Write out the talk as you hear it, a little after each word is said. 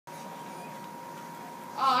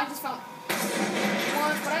just found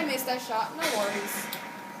one, but I missed that shot. No worries.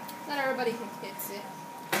 Not everybody hits it.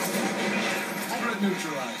 Threat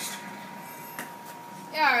neutralized.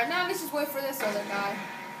 Yeah, alright, now let's just wait for this other guy.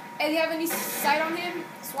 Hey, do you have any sight on him?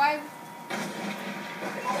 Swag?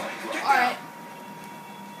 Alright.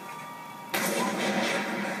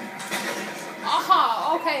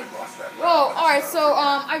 Aha, okay. Whoa, alright, so,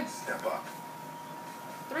 I...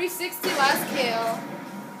 360 last kill.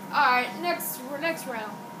 Alright, next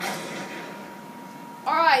round.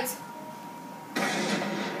 Alright.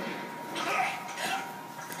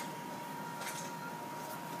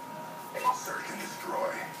 Search and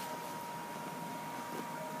destroy.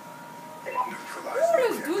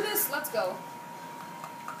 Let's do this. Let's go.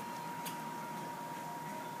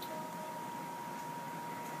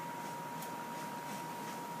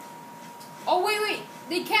 Oh, wait.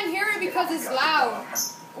 They can't hear it because it's loud.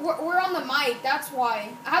 We're on the mic. That's why.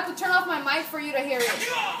 I have to turn off my mic for you to hear it.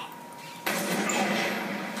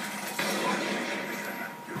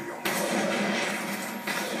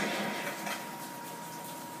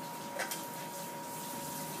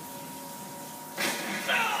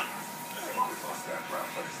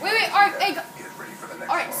 Wait, alright, hey,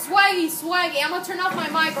 alright, Swaggy, I'm gonna turn off my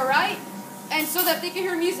mic, alright? And so that they can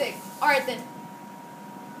hear music. Alright then.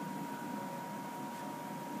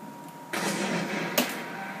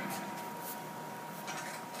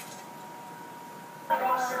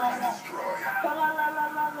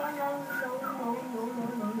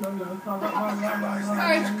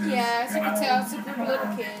 Alright, yeah, as you can tell, it's a group of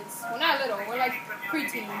little kids. Well, not little, we're like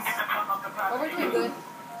preteens. But we're doing good.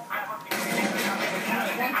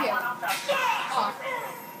 One kill. Oh.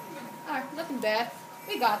 Alright, nothing bad.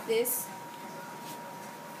 We got this.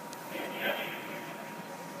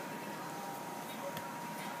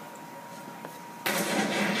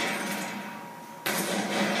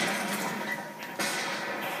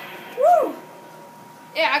 Woo!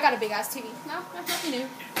 Yeah, I got a big ass TV. No, that's nothing new.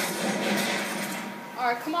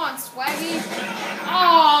 Alright, come on, Swaggy.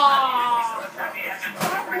 Oh!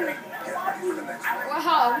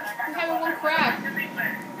 Wow, we're having one crack.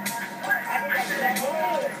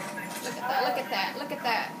 Look at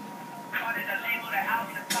that.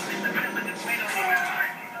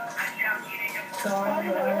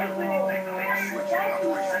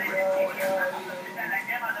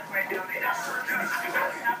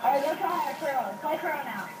 Alright, let's try Crow. Play Crow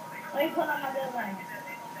now. Let me put on my building.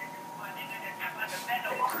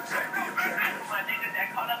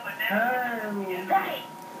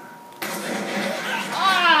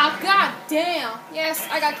 Ah, god damn. Yes,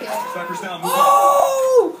 I got killed. Snipers down.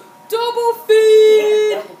 Oh! Double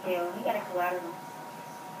feed! Double kill. You got a collateral.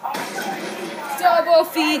 Double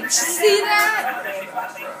feed. See that?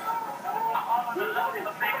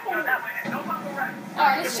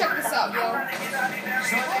 Alright, let's check this out, yo.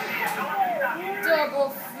 Double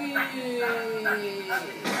feed.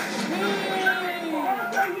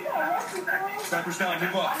 Snipers down.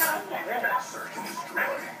 Move up.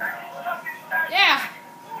 Yeah.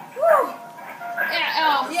 Woo.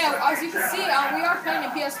 Yeah, as you can see, we are playing in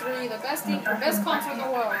PS3, the best console in the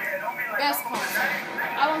world. Best console.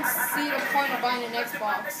 I don't see the point of buying an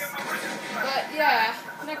Xbox. But yeah,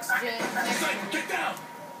 next gen. Get down.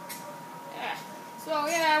 Yeah. So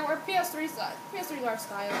yeah, we're PS3 side. PS3's our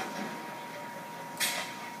style.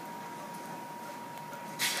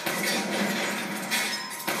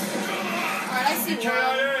 Alright, I see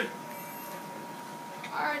one.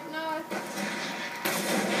 Alright, no.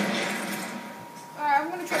 Alright, I'm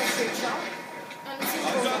gonna try a straight shot. And see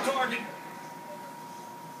what goes on. Target.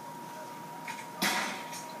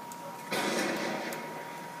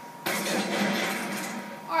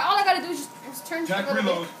 Alright, all I gotta do is just turn Jack, a little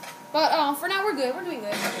reload. bit. But for now we're good. We're doing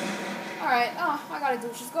good. Alright, all I gotta do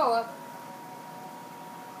is just go up.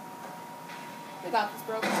 We got this,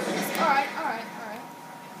 bro. Alright.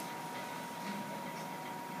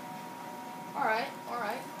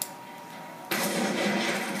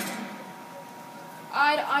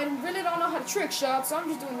 I really don't know how to trick shot, so I'm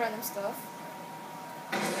just doing random stuff.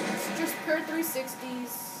 It's just pure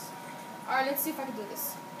 360s. Alright, let's see if I can do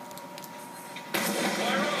this.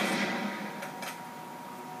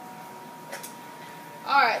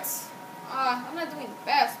 Alright. I'm not doing the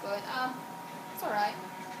best, but it's alright.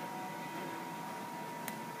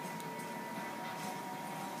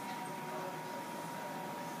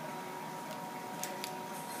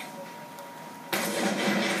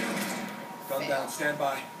 Gun down. Stand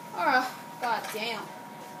by. Alright. God damn.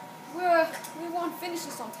 We won't finish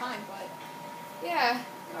this on time, but yeah.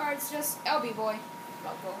 Alright, it's just LB boy.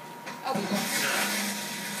 Let's go. LB boy.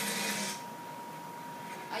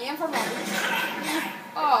 I am from Long Beach.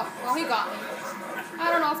 Oh, well, he got me.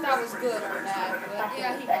 I don't know. know if that was good or bad, but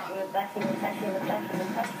yeah, he got it.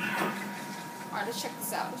 Alright, let's check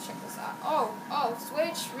this out. Oh,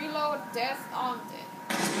 switch, reload, death, dead.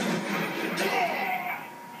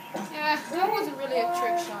 Yeah, that wasn't really a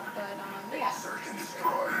trick shot, but yeah. Search and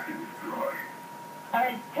destroy.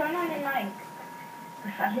 Alright, turn on your mic.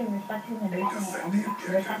 Refreshing the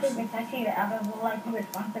out of like you were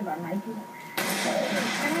sponsored by Nike.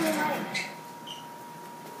 Turn on your mic.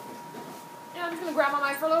 Yeah, I'm just gonna grab my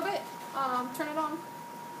mic for a little bit. Turn it on.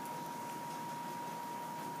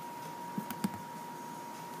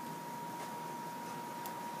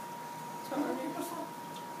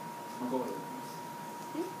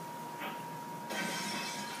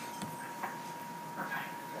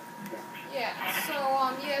 Yeah, so,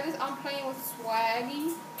 I'm playing with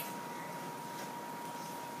Swaggy.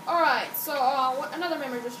 Alright, so, another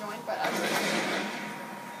member just joined, but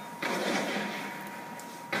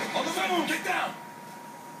On the move! Get down!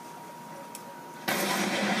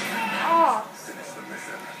 Oh! Finish the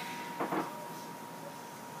mission.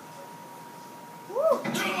 Woo!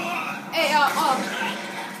 Hey,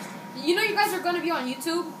 you know you guys are gonna be on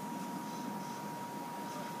YouTube?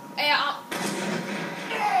 Hey,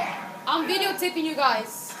 I'm videotaping you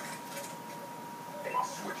guys.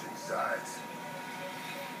 Switching sides.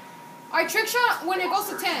 Alright, trick shot when it goes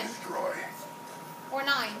to Search 10. and destroy. Or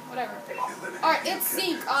 9, whatever. Eliminate Alright, the it's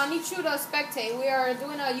sync. objectives. I need you to spectate. We are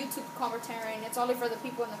doing a YouTube commentary, and it's only for the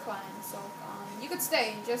people in the clan. So, you could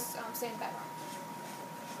stay. Just stay in the background.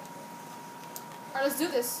 Alright, let's do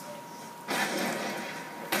this.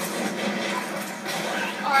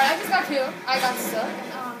 Alright, I just got killed. I got stuck.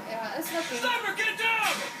 And, yeah, it's nothing. Sniper, get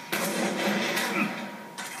down!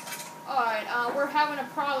 Alright, we're having a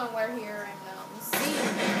problem where here, and, see.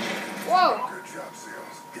 Whoa! Good job,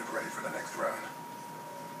 SEALs. Get ready for the next round.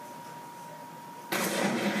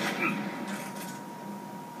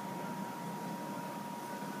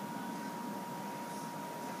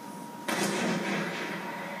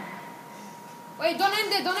 Wait, don't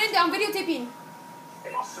end it, I'm videotaping.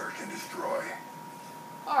 Search and destroy.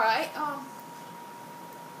 Alright,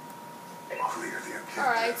 Clear the objective.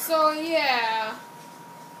 alright, so yeah.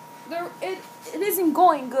 It isn't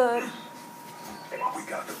going good. We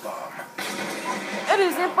got the bomb. It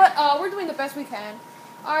isn't, but we're doing the best we can.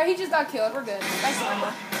 Alright, he just got killed, we're good. That's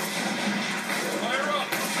normal. Fire up!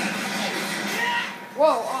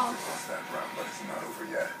 Whoa, Lost that round, but it's not over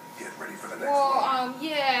yet. Get ready for the next one. well,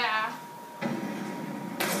 yeah.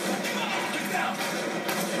 Get down!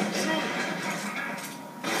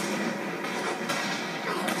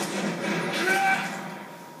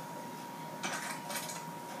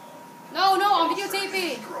 No, I'm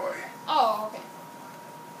videotaping. Destroy. Oh,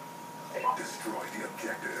 okay. Destroy the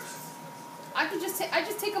objectives. I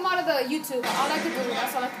just take them out of the YouTube. All I can do,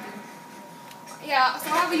 that's all I can do. Yeah, so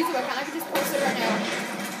I have a YouTube account. I can just post it right now.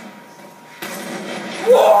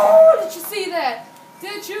 Whoa! Did you see that?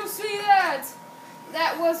 Did you see that?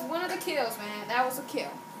 That was one of the kills, man. That was a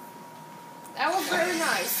kill. That was very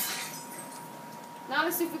nice. Now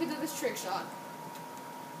let's see if we can do this trick shot.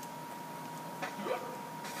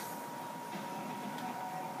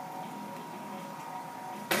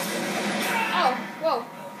 Oh, whoa.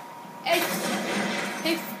 Hey,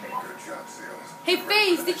 Good job, SEALs. hey,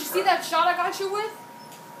 FaZe, did you see that shot I got you with?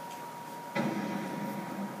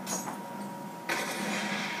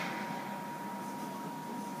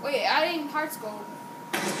 Wait, I didn't hard scope.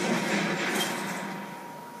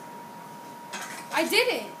 I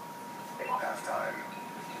didn't. Halftime.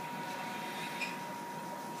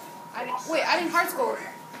 Wait, I didn't hard scope.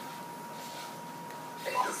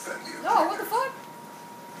 Defend the No, what the fuck?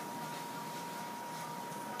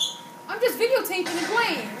 I'm just videotaping and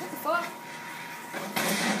playing. What the fuck?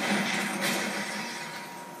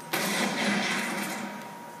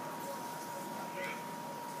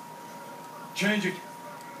 Change it.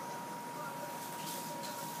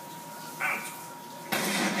 Out.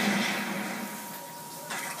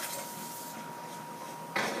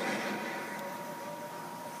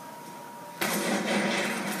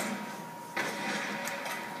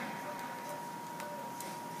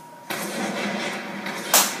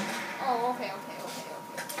 Oh, okay.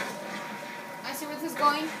 I see where this is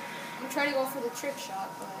going. I'm trying to go for the trick shot,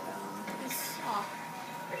 but, it's,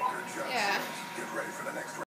 Good job, yeah. SEALs. Get ready for the next round.